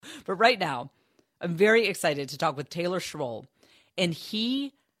But right now, I'm very excited to talk with Taylor Schroll, and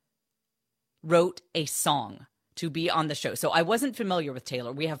he wrote a song to be on the show. So I wasn't familiar with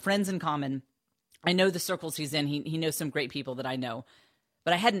Taylor. We have friends in common. I know the circles he's in. He knows some great people that I know,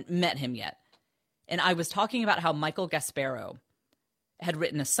 but I hadn't met him yet. And I was talking about how Michael Gasparo had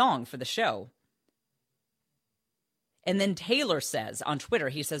written a song for the show. And then Taylor says on Twitter,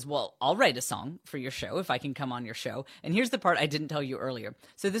 he says, well, I'll write a song for your show if I can come on your show. And here's the part I didn't tell you earlier.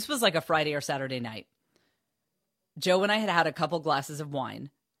 So this was like a Friday or Saturday night. Joe and I had had a couple glasses of wine.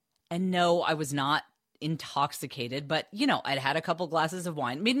 And no, I was not intoxicated, but, you know, I'd had a couple glasses of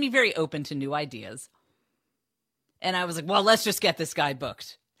wine. Made me very open to new ideas. And I was like, well, let's just get this guy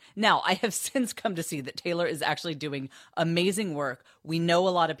booked. Now, I have since come to see that Taylor is actually doing amazing work. We know a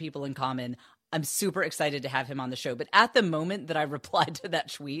lot of people in common. I'm super excited to have him on the show. But at the moment that I replied to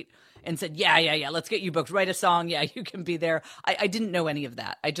that tweet and said, yeah, let's get you booked, write a song, yeah, you can be there, I didn't know any of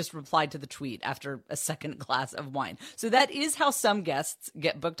that. I just replied to the tweet after a second glass of wine. So that is how some guests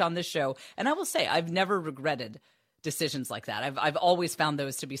get booked on this show. And I will say, I've never regretted decisions like that. I've always found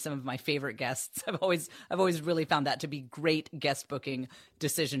those to be some of my favorite guests. I've always really found that to be great guest booking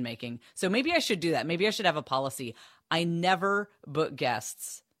decision making. So maybe I should do that. Maybe I should have a policy. I never book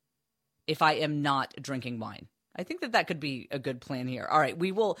guests if I am not drinking wine. I think that could be a good plan here. All right,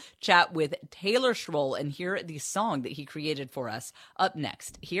 we will chat with Taylor Schroll and hear the song that he created for us up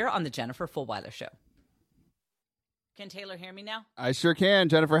next here on the Jennifer Fulwiler Show. Can Taylor hear me now? I sure can.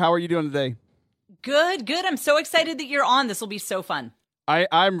 Jennifer, how are you doing today? Good. I'm so excited that you're on. This will be so fun.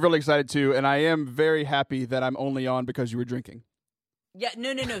 I'm really excited too, and I am very happy that I'm only on because you were drinking. Yeah,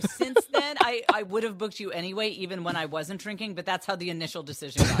 no. Since then, I would have booked you anyway, even when I wasn't drinking, but that's how the initial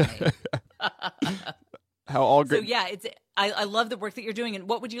decision got made. How all great. So yeah, I love the work that you're doing. And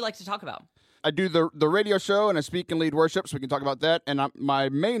what would you like to talk about? I do the radio show, and I speak and lead worship, so we can talk about that. And my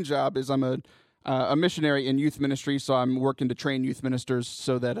main job is I'm a missionary in youth ministry, so I'm working to train youth ministers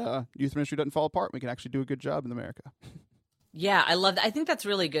so that youth ministry doesn't fall apart. We can actually do a good job in America. Yeah, I love that. I think that's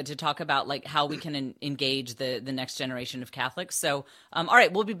really good to talk about, like how we can engage the next generation of Catholics. So, all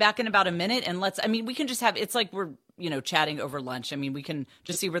right, we'll be back in about a minute, and we can just have, it's like we're, chatting over lunch. I mean, we can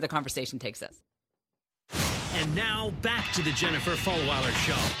just see where the conversation takes us. And now back to the Jennifer Fulwiler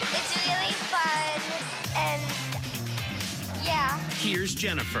Show. It's really fun, and yeah. Here's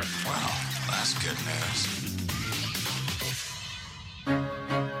Jennifer. Wow, that's good news.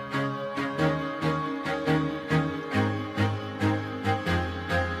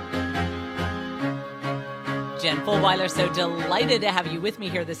 Jen Fulwiler, so delighted to have you with me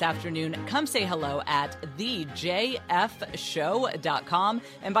here this afternoon. Come say hello at thejfshow.com.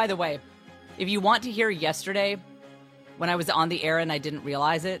 And by the way, if you want to hear yesterday when I was on the air and I didn't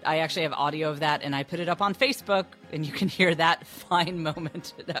realize it, I actually have audio of that, and I put it up on Facebook, and you can hear that fine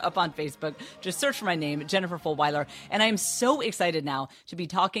moment up on Facebook. Just search for my name, Jennifer Fulwiler. And I'm so excited now to be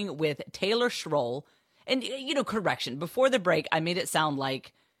talking with Taylor Schroll. And, correction, before the break, I made it sound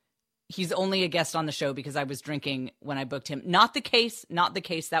like he's only a guest on the show because I was drinking when I booked him. Not the case.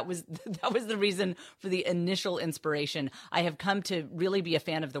 That was the reason for the initial inspiration. I have come to really be a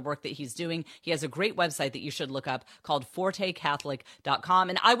fan of the work that he's doing. He has a great website that you should look up called fortecatholic.com.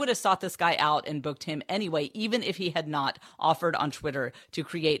 And I would have sought this guy out and booked him anyway, even if he had not offered on Twitter to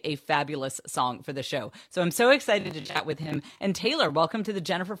create a fabulous song for the show. So I'm so excited to chat with him. And Taylor, welcome to the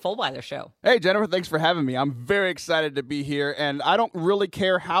Jennifer Fulwiler Show. Hey, Jennifer, thanks for having me. I'm very excited to be here, and I don't really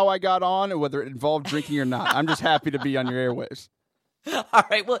care how I got on or whether it involved drinking or not. I'm just happy to be on your airwaves. All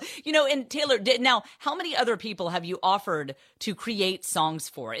right. Well, and Taylor, now, how many other people have you offered to create songs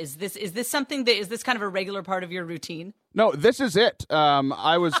for? Is this something is this kind of a regular part of your routine? No, this is it. This is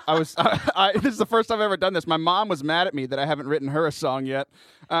the first time I've ever done this. My mom was mad at me that I haven't written her a song yet.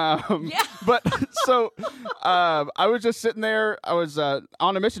 Yeah. But so I was just sitting there. I was on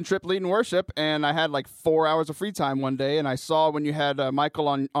a mission trip leading worship, and I had like 4 hours of free time one day, and I saw when you had Michael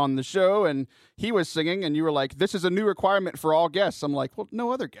on the show, and he was singing, and you were like, "This is a new requirement for all guests." I'm like, "Well,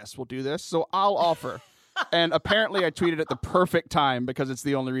 no other guests will do this, so I'll offer." And apparently I tweeted at the perfect time because it's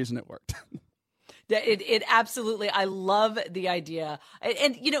the only reason it worked. It absolutely, I love the idea.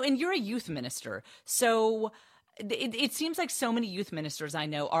 And you're a youth minister. So it seems like so many youth ministers I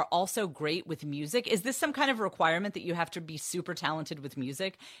know are also great with music. Is this some kind of requirement that you have to be super talented with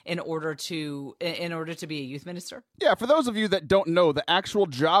music in order to be a youth minister? Yeah, for those of you that don't know, the actual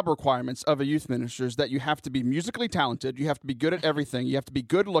job requirements of a youth minister is that you have to be musically talented, you have to be good at everything, you have to be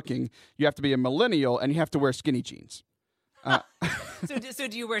good looking, you have to be a millennial, and you have to wear skinny jeans. So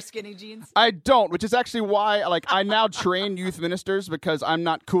do you wear skinny jeans? I don't, which is actually why I now train youth ministers because I'm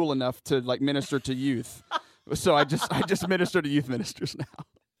not cool enough to minister to youth. So I just minister to youth ministers now.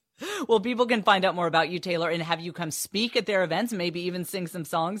 Well, people can find out more about you, Taylor, and have you come speak at their events, maybe even sing some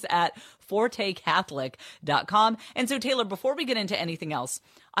songs at fortecatholic.com. And so, Taylor, before we get into anything else,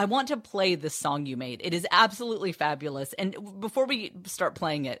 I want to play this song you made. It is absolutely fabulous. And before we start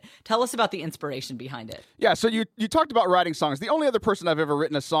playing it, tell us about the inspiration behind it. Yeah, so you talked about writing songs. The only other person I've ever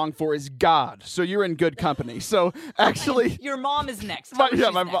written a song for is God. So you're in good company. So actually, your mom is next. One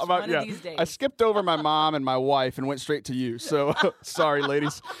of these days. I skipped over my mom and my wife and went straight to you. So sorry,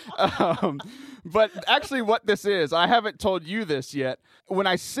 ladies. But actually what this is, I haven't told you this yet. When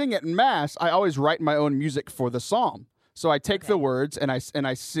I sing at Mass, I always write my own music for the psalm. So I take the words and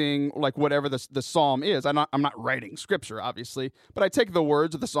I sing like whatever the psalm is. I'm not writing scripture, obviously, but I take the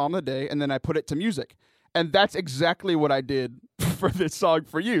words of the psalm of the day and then I put it to music. And that's exactly what I did for this song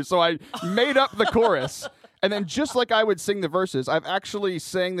for you. So I made up the chorus, and then just like I would sing the verses, I've actually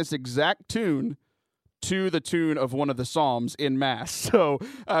sang this exact tune to the tune of one of the psalms in Mass. So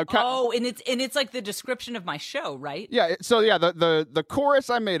and it's like the description of my show, right? Yeah. So yeah, the chorus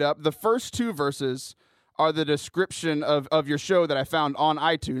I made up. The first two verses are the description of your show that I found on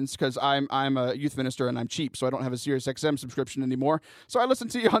iTunes, because I'm a youth minister and I'm cheap, so I don't have a SiriusXM subscription anymore. So I listen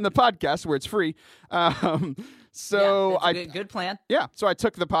to you on the podcast where it's free. Good plan. Yeah. So I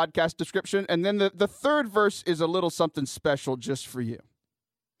took the podcast description, and then the third verse is a little something special just for you.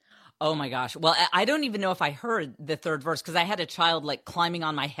 Oh my gosh. Well, I don't even know if I heard the third verse, because I had a child like climbing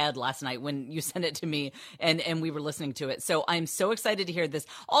on my head last night when you sent it to me and we were listening to it. So I'm so excited to hear this.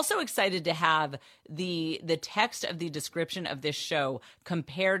 Also excited to have the text of the description of this show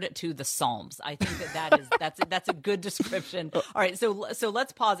compared to the Psalms. I think that's a good description. All right. So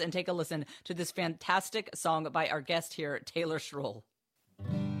let's pause and take a listen to this fantastic song by our guest here, Taylor Schroll.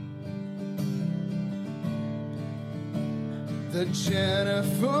 The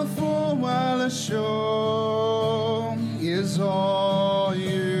Jennifer Fulwiler Show is all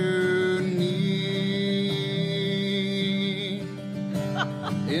you need.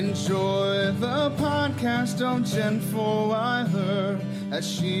 Enjoy the podcast of Jen Fulwiler as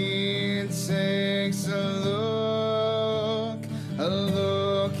she takes a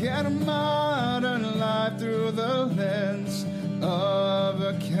look at modern life through the lens of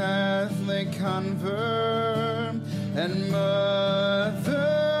a Catholic convert and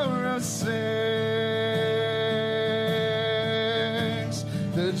mother of six.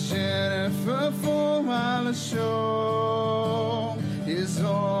 The Jennifer Fulwiler Show is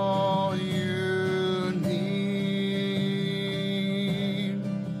all you need.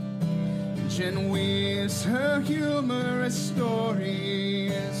 Jen weaves her humorous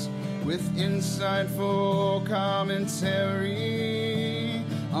stories with insightful commentary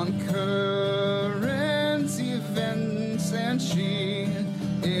on current events, and she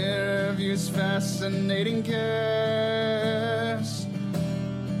interviews fascinating guests,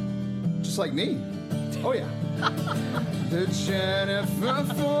 just like me. Oh yeah. The Jennifer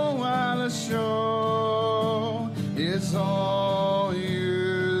Fulwiler Show is all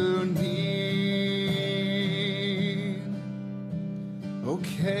you need.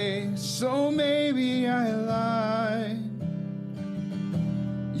 Okay, so maybe I lied.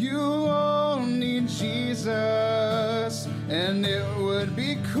 You all need Jesus, and it would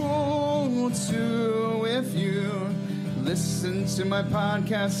be cool too if you listen to my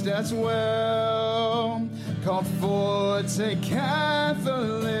podcast as well, called Forte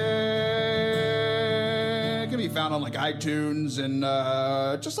Catholic. It can be found on like iTunes and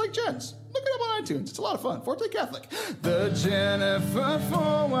just like Jen's. Look it up on iTunes. It's a lot of fun. Forte Catholic. The Jennifer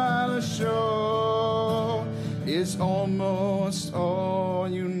Fulwiler Show is almost all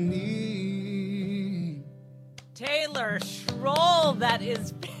you need. Taylor Schroll, that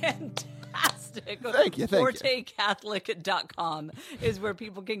is fantastic. Thank you. ForteCatholic.com is where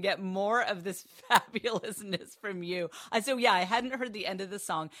people can get more of this fabulousness from you. I hadn't heard the end of the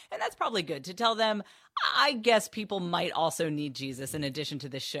song, and that's probably good to tell them. I guess people might also need Jesus in addition to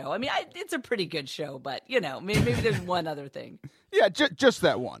this show. I mean, it's a pretty good show, but, maybe there's one other thing. Yeah, just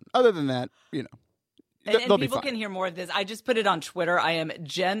that one. Other than that, And people can hear more of this. I just put it on Twitter. I am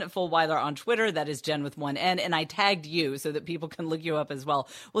Jen Fulwiler on Twitter. That is Jen with one N. And I tagged you so that people can look you up as well.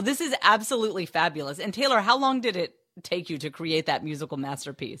 Well, this is absolutely fabulous. And Taylor, how long did it take you to create that musical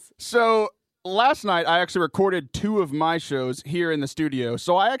masterpiece? So last night, I actually recorded 2 of my shows here in the studio.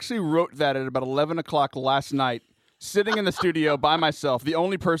 So I actually wrote that at about 11 o'clock last night, sitting in the studio by myself, the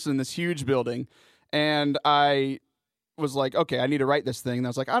only person in this huge building. And I was like, okay, I need to write this thing. And I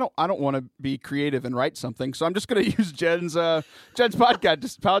was like, I don't want to be creative and write something, so I'm just going to use Jen's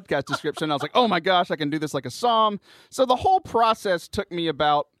podcast description. I was like, oh my gosh, I can do this like a psalm. So the whole process took me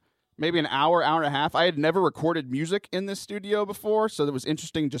about maybe an hour, hour and a half. I had never recorded music in this studio before, so it was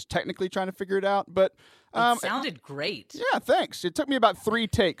interesting just technically trying to figure it out. But It sounded great. yeah, thanks. It took me about 3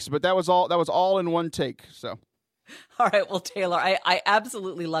 takes, but that was all in one take. So. All right. Well, Taylor, I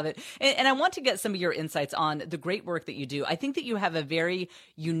absolutely love it. And I want to get some of your insights on the great work that you do. I think that you have a very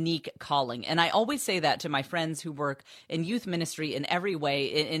unique calling. And I always say that to my friends who work in youth ministry in every way,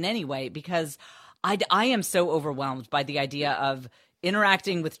 in any way, because I am so overwhelmed by the idea of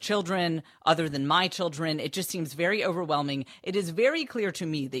interacting with children other than my children. It just seems very overwhelming. It is very clear to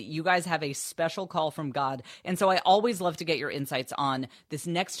me that you guys have a special call from God. And so I always love to get your insights on this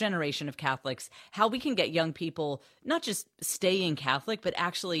next generation of Catholics, how we can get young people not just staying Catholic, but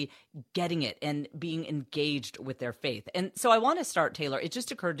actually getting it and being engaged with their faith. And so I want to start, Taylor. It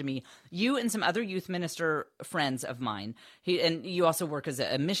just occurred to me, you and some other youth minister friends of mine, and you also work as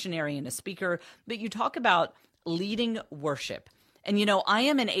a missionary and a speaker, but you talk about leading worship. And, you know, I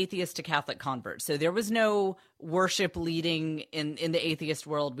am an atheist to Catholic convert, so there was no worship leading in the atheist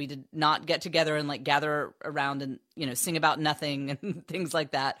world. We did not get together and like gather around and, you know, sing about nothing and things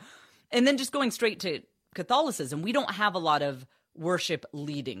like that. And then just going straight to Catholicism, we don't have a lot of worship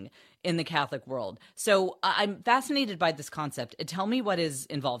leading in the Catholic world. So I'm fascinated by this concept. Tell me what is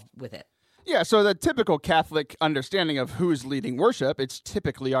involved with it. Yeah, so the typical Catholic understanding of who's leading worship, it's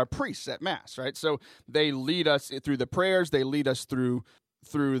typically our priests at Mass, right? So they lead us through the prayers, they lead us through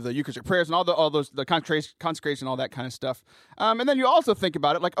the Eucharistic prayers and all those the consecration, all that kind of stuff. And then you also think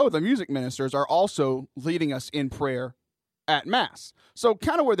about it like, oh, the music ministers are also leading us in prayer at Mass. So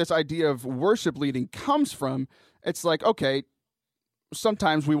kind of where this idea of worship leading comes from, it's like, okay,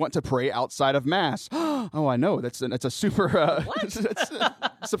 sometimes we want to pray outside of Mass. Oh, I know. That's a super that's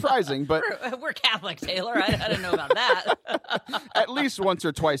surprising, but we're Catholic, Taylor. I don't know about that. At least once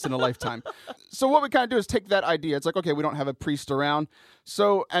or twice in a lifetime. So what we kind of do is take that idea. It's like, okay, we don't have a priest around.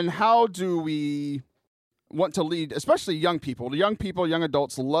 So, and how do we want to lead, especially young people? Young people, young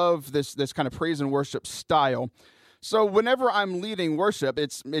adults love this kind of praise and worship style. So whenever I'm leading worship,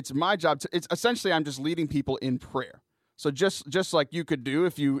 it's my job it's essentially I'm just leading people in prayer. So just like you could do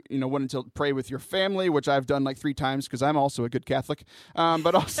if you wanted to pray with your family, which I've done like 3 times because I'm also a good Catholic.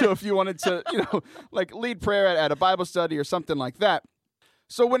 But also if you wanted to, like lead prayer at a Bible study or something like that.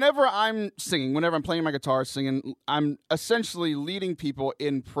 So whenever I'm singing, whenever I'm playing my guitar, singing, I'm essentially leading people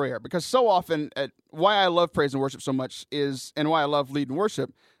in prayer. Because so often, why I love praise and worship so much and why I love leading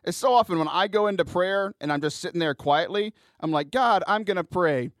worship, is so often when I go into prayer and I'm just sitting there quietly, I'm like, God, I'm going to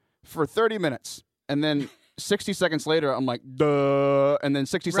pray for 30 minutes. And then 60 seconds later, I'm like, duh. And then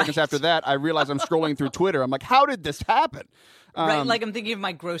 60 seconds after that, I realize I'm scrolling through Twitter. I'm like, how did this happen? Right, like I'm thinking of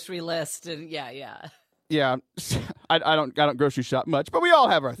my grocery list. And yeah. Yeah, I don't grocery shop much, but we all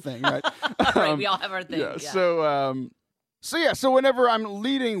have our thing, right? Right, we all have our thing. Yeah. Yeah. So whenever I'm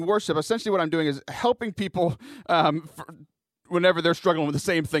leading worship, essentially what I'm doing is helping people whenever they're struggling with the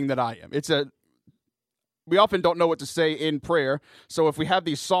same thing that I am. We often don't know what to say in prayer, so if we have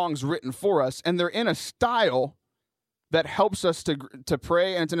these songs written for us, and they're in a style that helps us to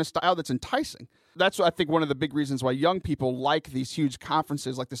pray, and it's in a style that's enticing. That's, I think, one of the big reasons why young people like these huge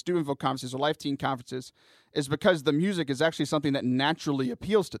conferences, like the Steubenville conferences or Life Teen conferences, is because the music is actually something that naturally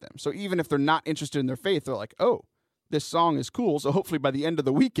appeals to them. So even if they're not interested in their faith, they're like, oh, this song is cool. So hopefully by the end of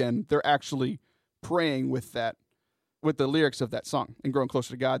the weekend, they're actually praying with the lyrics of that song and growing closer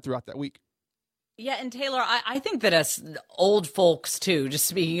to God throughout that week. Yeah, and Taylor, I think that us old folks, too, just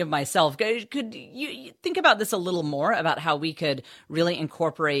speaking of myself, could you think about this a little more, about how we could really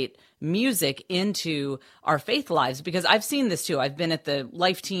incorporate music into our faith lives? Because I've seen this, too. I've been at the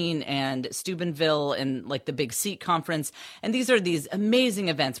Life Teen and Steubenville and like the Big Seat Conference, and these are these amazing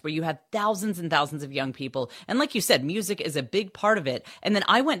events where you have thousands and thousands of young people. And like you said, music is a big part of it. And then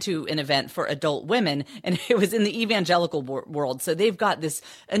I went to an event for adult women, and it was in the evangelical world. So they've got this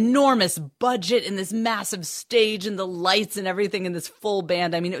enormous budget and this massive stage and the lights and everything and this full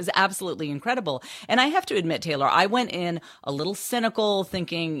band. I mean, it was absolutely incredible. And I have to admit, Taylor, I went in a little cynical,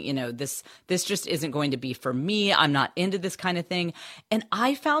 thinking, this just isn't going to be for me. I'm not into this kind of thing. And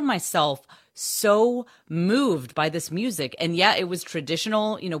I found myself so moved by this music. And yeah, it was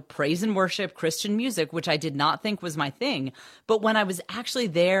traditional, praise and worship, Christian music, which I did not think was my thing. But when I was actually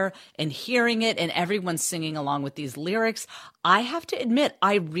there and hearing it and everyone singing along with these lyrics, I have to admit,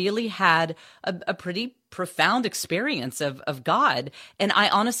 I really had a pretty profound experience of God. And I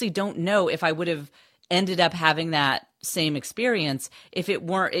honestly don't know if I would have ended up having that same experience if it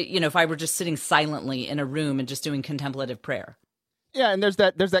weren't, if I were just sitting silently in a room and just doing contemplative prayer. Yeah, and there's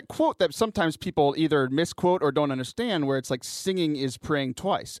that quote that sometimes people either misquote or don't understand, where it's like singing is praying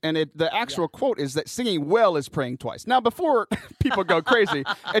twice, and the actual quote is that singing well is praying twice. Now, before people go crazy,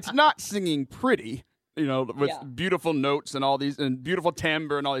 it's not singing pretty, with beautiful notes and all these and beautiful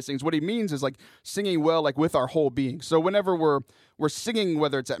timbre and all these things. What he means is like singing well, like with our whole being. So whenever we're singing,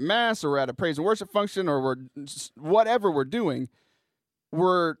 whether it's at mass or at a praise and worship function or whatever we're doing,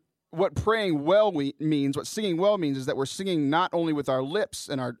 what praying well means, what singing well means, is that we're singing not only with our lips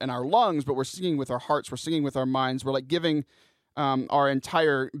and our lungs, but we're singing with our hearts, we're singing with our minds. We're like giving our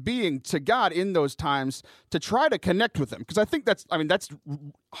entire being to God in those times to try to connect with Him. Because I think that's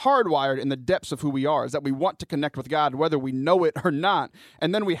hardwired in the depths of who we are, is that we want to connect with God, whether we know it or not.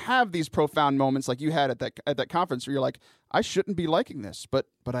 And then we have these profound moments like you had at that conference where you're like, I shouldn't be liking this, but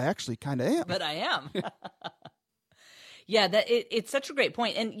I actually kind of am. But I am. Yeah, it's such a great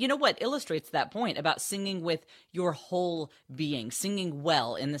point. And you know what illustrates that point about singing with your whole being, singing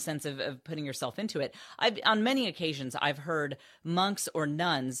well in the sense of putting yourself into it? On many occasions, I've heard monks or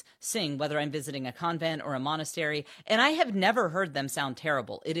nuns sing, whether I'm visiting a convent or a monastery, and I have never heard them sound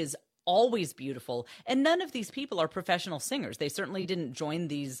terrible. It is always beautiful. And none of these people are professional singers. They certainly didn't join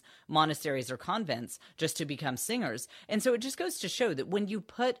these monasteries or convents just to become singers. And so it just goes to show that when you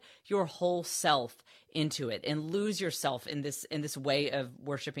put your whole self into it and lose yourself in this way of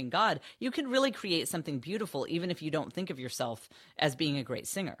worshiping God, you can really create something beautiful, even if you don't think of yourself as being a great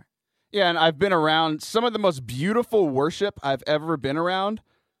singer. Yeah, and I've been around some of the most beautiful worship I've ever been around.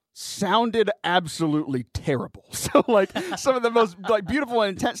 Sounded absolutely terrible. So like some of the most like beautiful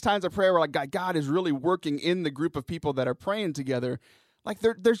and intense times of prayer where like God is really working in the group of people that are praying together. Like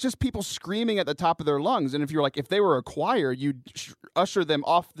there's just people screaming at the top of their lungs, and if they were a choir, you'd usher them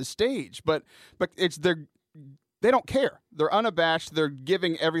off the stage. But they don't care. They're unabashed. They're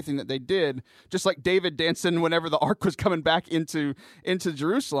giving everything that they did. Just like David dancing whenever the ark was coming back into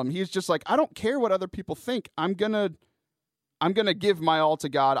Jerusalem. He's just like, I don't care what other people think. I'm gonna give my all to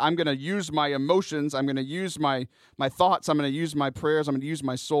God. I'm going to use my emotions. I'm going to use my thoughts. I'm going to use my prayers. I'm going to use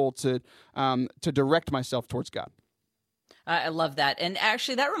my soul to direct myself towards God. I love that. And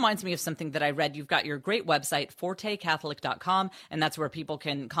actually, that reminds me of something that I read. You've got your great website, fortecatholic.com, and that's where people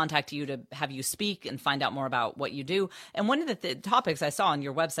can contact you to have you speak and find out more about what you do. And one of the topics I saw on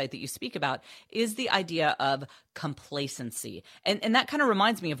your website that you speak about is the idea of complacency. And that kind of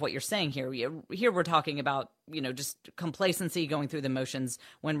reminds me of what you're saying here. Here we're talking about, just complacency, going through the motions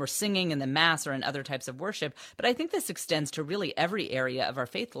when we're singing in the Mass or in other types of worship. But I think this extends to really every area of our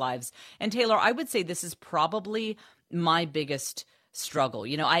faith lives. And Taylor, I would say this is probably my biggest struggle.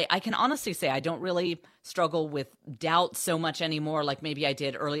 I can honestly say I don't really struggle with doubt so much anymore, like maybe I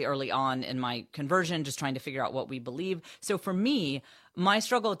did early on in my conversion, just trying to figure out what we believe. So for me, my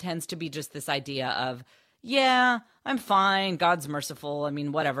struggle tends to be just this idea of, yeah, I'm fine. God's merciful. I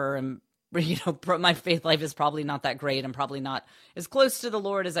mean, whatever. And my faith life is probably not that great. I'm probably not as close to the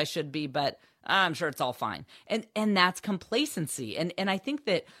Lord as I should be, but I'm sure it's all fine. And that's complacency. And I think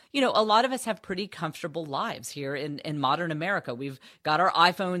that, a lot of us have pretty comfortable lives here in modern America. We've got our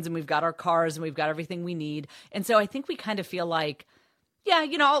iPhones and we've got our cars and we've got everything we need. And so I think we kind of feel like, yeah,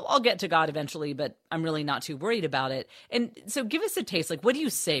 I'll get to God eventually, but I'm really not too worried about it. And so give us a taste. Like, what do you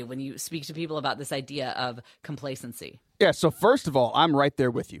say when you speak to people about this idea of complacency? Yeah, so first of all, I'm right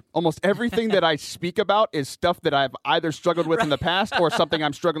there with you. Almost everything that I speak about is stuff that I've either struggled with in the past or something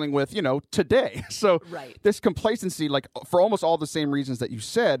I'm struggling with, today. So This complacency, like for almost all the same reasons that you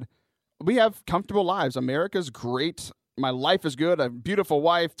said, we have comfortable lives. America's great. My life is good. I have a beautiful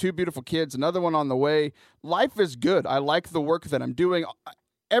wife, 2 beautiful kids, another one on the way. Life is good. I like the work that I'm doing.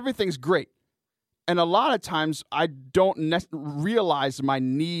 Everything's great. And a lot of times I don't realize my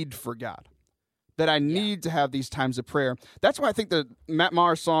need for God, that I need to have these times of prayer. That's why I think the Matt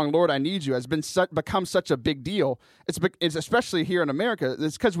Maher song, Lord, I Need You, has become such a big deal. It's especially here in America.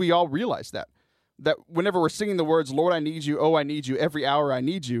 It's because we all realize that whenever we're singing the words, Lord, I need you, oh, I need you, every hour I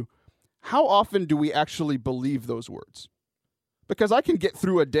need you, how often do we actually believe those words? Because I can get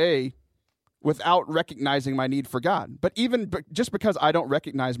through a day without recognizing my need for God. But just because I don't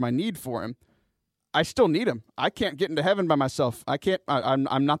recognize my need for Him, I still need Him. I can't get into heaven by myself. I can't.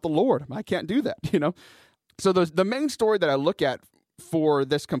 I'm not the Lord. I can't do that. So the main story that I look at for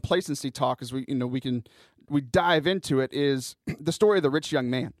this complacency talk, as we dive into it, is the story of the rich young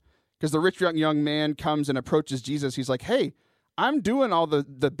man. Because the rich young man comes and approaches Jesus. He's like, "Hey, I'm doing all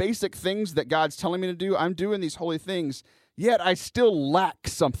the basic things that God's telling me to do. I'm doing these holy things, yet I still lack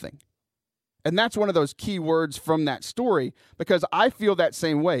something." And that's one of those key words from that story, because I feel that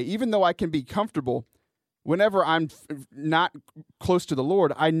same way. Even though I can be comfortable, whenever I'm not close to the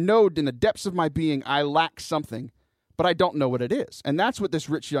Lord, I know in the depths of my being I lack something. but I don't know what it is. And that's what this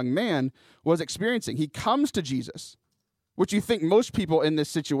rich young man was experiencing. He comes to Jesus, which you think most people in this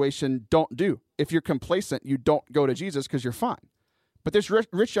situation don't do. If you're complacent, you don't go to Jesus because you're fine. But this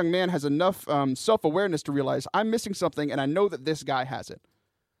rich young man has enough self-awareness to realize, I'm missing something, and I know that this guy has it.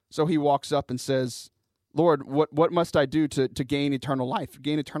 So he walks up and says, Lord, what must I do to gain eternal life,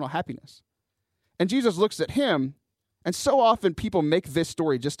 gain eternal happiness? And Jesus looks at him, and so often people make this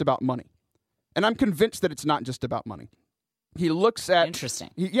story just about money. And I'm convinced that it's not just about money. He looks at... Interesting.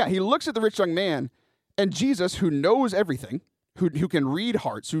 He looks at the rich young man, and Jesus, who knows everything, who can read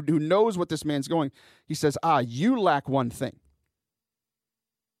hearts, who knows what this man's going, he says, you lack one thing.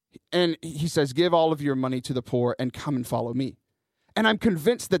 And he says, give all of your money to the poor and come and follow me. And I'm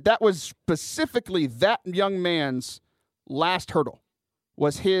convinced that was specifically that young man's last hurdle,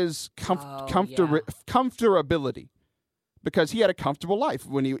 was his comfortability, because he had a comfortable life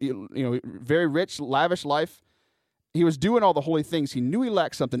when he very rich, lavish life. He was doing all the holy things. He knew he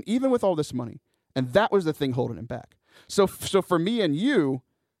lacked something, even with all this money. And that was the thing holding him back. So for me and you,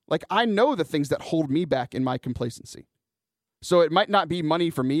 like, I know the things that hold me back in my complacency. So it might not be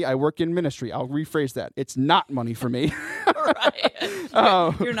money for me. I work in ministry. I'll rephrase that. It's not money for me. Right.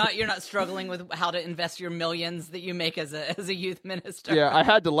 You're not struggling with how to invest your millions that you make as a youth minister. Yeah, I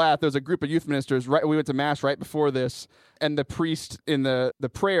had to laugh. There was a group of youth ministers. Right, we went to mass right before this, and the priest in the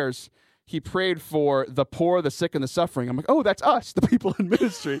prayers, he prayed for the poor, the sick, and the suffering. I'm like, oh, that's us, the people in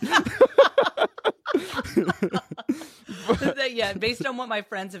ministry. Yeah, based on what my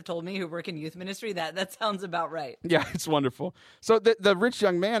friends have told me who work in youth ministry, that sounds about right. Yeah, it's wonderful. So the rich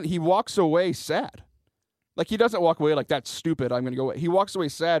young man, he walks away sad. Like, he doesn't walk away like, that's stupid, I'm going to go away. He walks away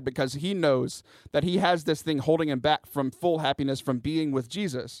sad because he knows that he has this thing holding him back from full happiness, from being with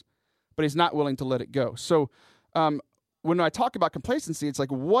Jesus, but he's not willing to let it go. So when I talk about complacency, it's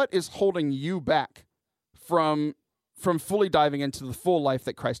like, what is holding you back from fully diving into the full life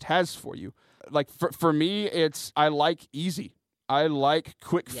that Christ has for you? Like, for me, it's, I like easy. I like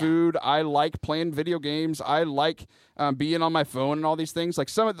quick food. I like playing video games. I like being on my phone and all these things. Like,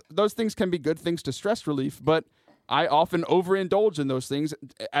 some of those things can be good things to stress relief, but I often overindulge in those things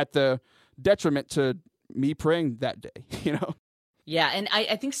at the detriment to me praying that day, you know? Yeah, and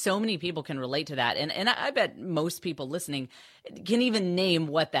I think so many people can relate to that. And I bet most people listening can even name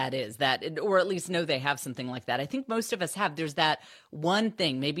what that is, or at least know they have something like that. I think most of us have. There's that one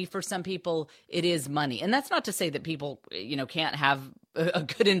thing. Maybe for some people it is money. And that's not to say that people, can't have a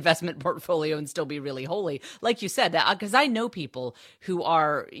good investment portfolio and still be really holy. Like you said, because I know people who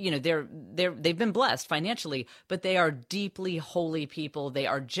are, they've been blessed financially, but they are deeply holy people. They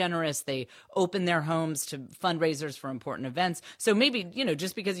are generous. They open their homes to fundraisers for important events. So maybe,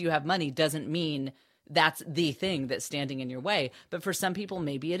 just because you have money doesn't mean that's the thing that's standing in your way. But for some people,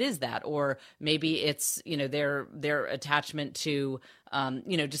 maybe it is that, or maybe it's, their attachment to,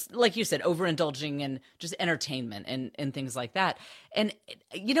 just like you said, overindulging in just entertainment and things like that. And,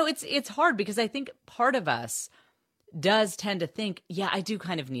 it's hard because I think part of us does tend to think, yeah, I do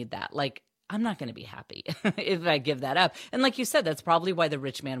kind of need that. Like, I'm not going to be happy if I give that up. And like you said, that's probably why the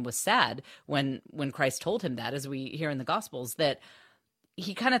rich man was sad when Christ told him that, as we hear in the Gospels, that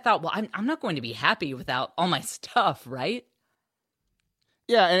he kind of thought, well, I'm not going to be happy without all my stuff, right?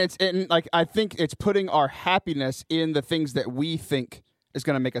 Yeah, and I think it's putting our happiness in the things that we think is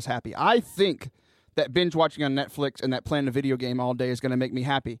going to make us happy. I think that binge watching on Netflix and that playing a video game all day is going to make me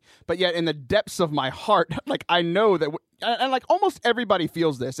happy. But yet in the depths of my heart, like, I know that, and like almost everybody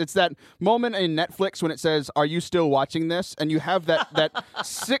feels this. It's that moment in Netflix when it says, are you still watching this? And you have that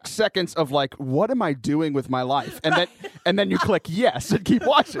 6 seconds of like, what am I doing with my life? And then you click yes and keep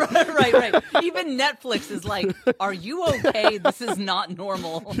watching. Right. Even Netflix is like, are you okay? This is not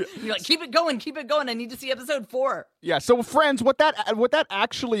normal. You're like, keep it going. I need to see episode 4. Yeah. So friends, what that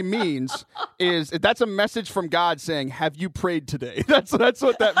actually means is that's a message from God saying, have you prayed today? That's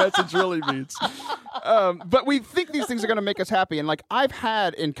what that message really means. But we think these things are going to make us happy. And like, I've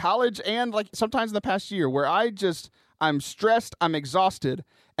had in college and like sometimes in the past year where I'm stressed, I'm exhausted,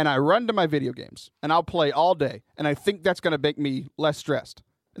 and I run to my video games and I'll play all day. And I think that's going to make me less stressed.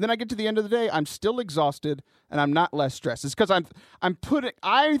 And then I get to the end of the day, I'm still exhausted and I'm not less stressed. It's because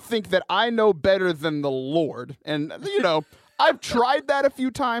I think that I know better than the Lord. And, I've tried that a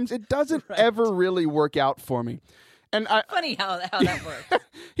few times. It doesn't ever really work out for me. And funny how that works.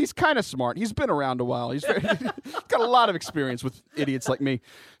 He's kind of smart. He's been around a while. He's got a lot of experience with idiots like me.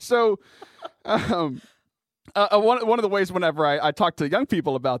 So, one of the ways whenever I talk to young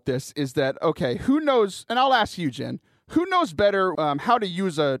people about this is that, okay, who knows, and I'll ask you, Jen, who knows better how to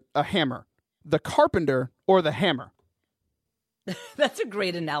use a hammer, the carpenter or the hammer? That's a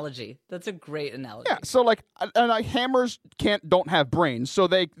great analogy. Yeah, so like, and like hammers don't have brains, so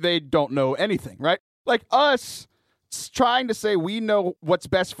they don't know anything, right? Like us trying to say we know what's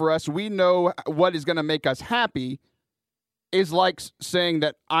best for us, we know what is going to make us happy, is like saying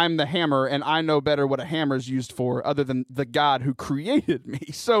that I'm the hammer and I know better what a hammer is used for, other than the God who created me.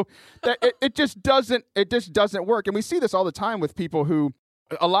 So that it just doesn't work, and we see this all the time with people who.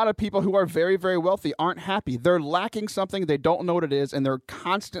 A lot of people who are very, very wealthy aren't happy. They're lacking something. They don't know what it is, and they're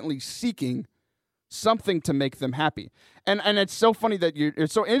constantly seeking something to make them happy. And it's so funny that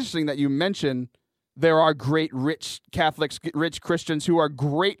it's so interesting that you mention there are great rich Catholics, rich Christians who are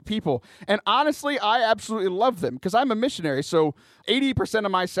great people. And honestly, I absolutely love them because I'm a missionary. So 80%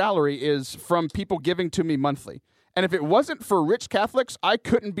 of my salary is from people giving to me monthly. And if it wasn't for rich Catholics, I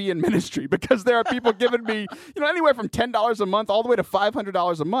couldn't be in ministry because there are people giving me, anywhere from $10 a month all the way to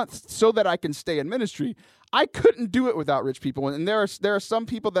 $500 a month so that I can stay in ministry. I couldn't do it without rich people. And there are some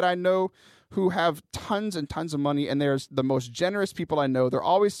people that I know who have tons and tons of money, and there's the most generous people I know. They're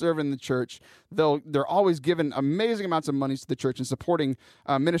always serving the church. They're always giving amazing amounts of money to the church and supporting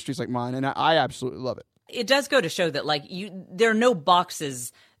ministries like mine, and I absolutely love it. It does go to show that there are no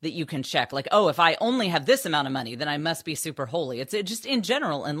boxes that you can check. Like, oh, if I only have this amount of money, then I must be super holy. It's just in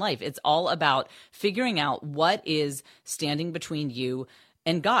general in life. It's all about figuring out what is standing between you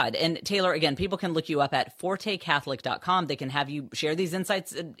and God. And Taylor, again, people can look you up at fortecatholic.com. They can have you share these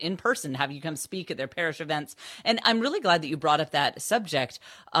insights in person, have you come speak at their parish events. And I'm really glad that you brought up that subject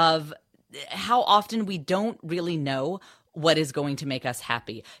of how often we don't really know what is going to make us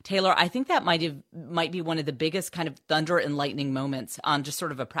happy. Taylor, I think that might be one of the biggest kind of thunder and lightning moments on just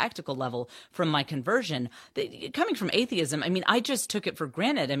sort of a practical level from my conversion. Coming from atheism, I mean, I just took it for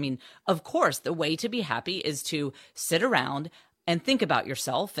granted. I mean, of course, the way to be happy is to sit around and think about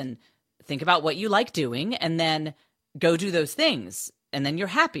yourself and think about what you like doing and then go do those things. And then you're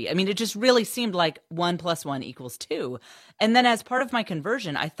happy. I mean, it just really seemed like 1 + 1 = 2. And then as part of my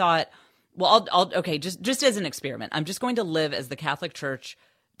conversion, I thought, well, okay, just as an experiment, I'm just going to live as the Catholic Church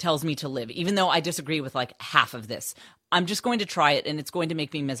tells me to live, even though I disagree with like half of this. I'm just going to try it, and it's going to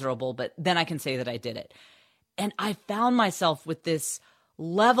make me miserable, but then I can say that I did it. And I found myself with this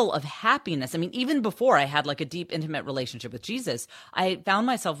level of happiness. I mean, even before I had like a deep, intimate relationship with Jesus, I found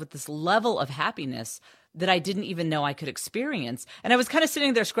myself with this level of happiness that I didn't even know I could experience. And I was kind of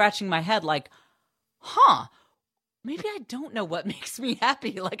sitting there scratching my head like, maybe I don't know what makes me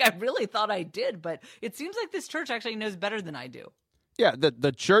happy. Like, I really thought I did, but it seems like this church actually knows better than I do. Yeah,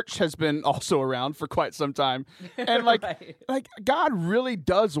 the church has been also around for quite some time. And like, Right. like God really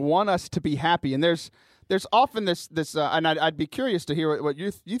does want us to be happy. And there's often this and I'd be curious to hear what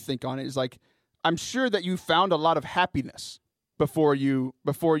you think on it. Is like, I'm sure that you found a lot of happiness before you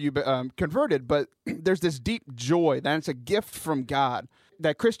converted, but there's this deep joy that it's a gift from God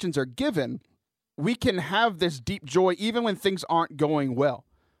that Christians are given. We can have this deep joy even when things aren't going well.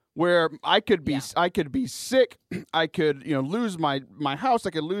 Where I could be sick, I could lose my house, I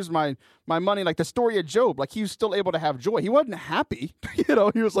could lose my money. Like the story of Job, like he was still able to have joy. He wasn't happy, he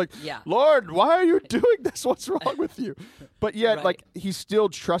was like, Lord, why are you doing this? What's wrong with you? But yet, Right. like he still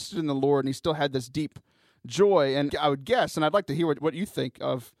trusted in the Lord, and he still had this deep joy. And I would guess, and I'd like to hear what you think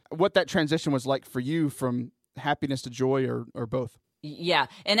of what that transition was like for you from happiness to joy, or both. Yeah.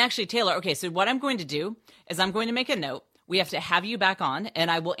 And actually, Taylor, okay, so what I'm going to do is I'm going to make a note. We have to have you back on, and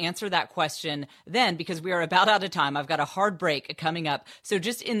I will answer that question then because we are about out of time. I've got a hard break coming up. So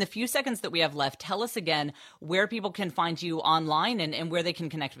just in the few seconds that we have left, tell us again where people can find you online and where they can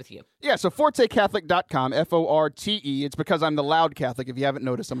connect with you. Yeah, so fortecatholic.com, FORTE. It's because I'm the loud Catholic. If you haven't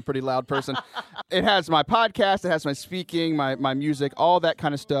noticed, I'm a pretty loud person. It has my podcast, it has my speaking, my music, all that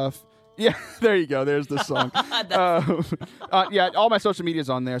kind of stuff. Yeah, there you go. There's the song. Yeah, all my social media is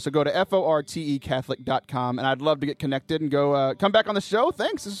on there. So go to fortecatholic.com, and I'd love to get connected and go come back on the show.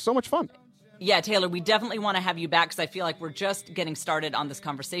 Thanks. This is so much fun. Yeah, Taylor, we definitely want to have you back because I feel like we're just getting started on this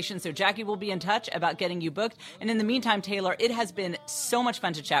conversation. So Jackie will be in touch about getting you booked. And in the meantime, Taylor, it has been so much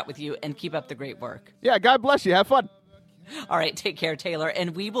fun to chat with you, and keep up the great work. Yeah, God bless you. Have fun. All right, take care, Taylor.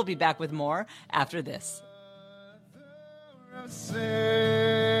 And we will be back with more after this.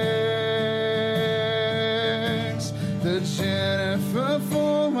 The Jennifer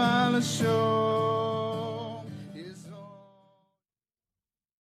Show.